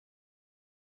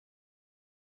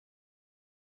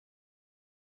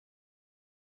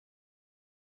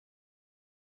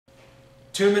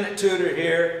2-minute tutor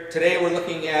here. Today we're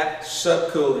looking at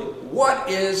subcooling. What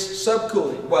is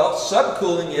subcooling? Well,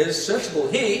 subcooling is sensible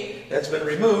heat that's been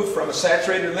removed from a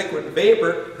saturated liquid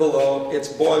vapor below its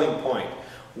boiling point.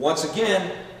 Once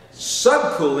again,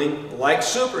 subcooling, like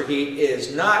superheat,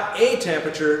 is not a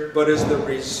temperature, but is the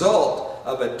result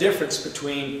of a difference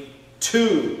between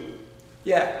two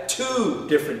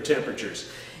different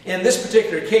temperatures. In this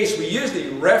particular case, we usually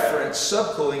reference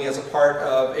subcooling as a part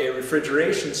of a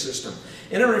refrigeration system.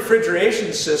 In a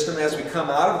refrigeration system, as we come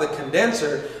out of the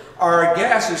condenser, our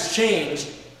gas has changed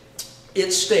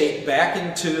its state back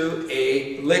into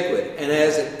a liquid. And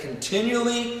as it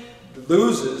continually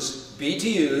loses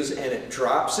BTUs and it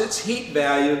drops its heat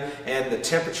value and the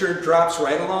temperature drops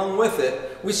right along with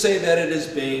it, we say that it is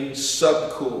being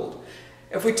subcooled.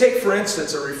 If we take, for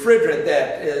instance, a refrigerant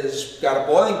that has got a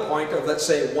boiling point of, let's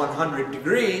say, 100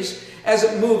 degrees, as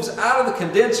it moves out of the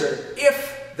condenser,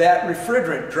 if that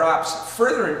refrigerant drops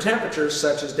further in temperature,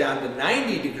 such as down to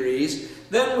 90 degrees,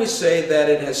 then we say that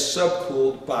it has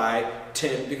subcooled by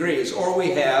 10 degrees, or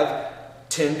we have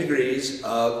 10 degrees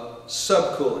of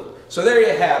subcooling. So there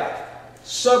you have it.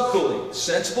 Subcooling,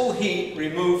 sensible heat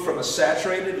removed from a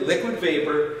saturated liquid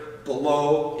vapor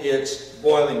below its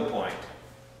boiling point.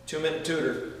 2-minute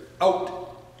tutor, out.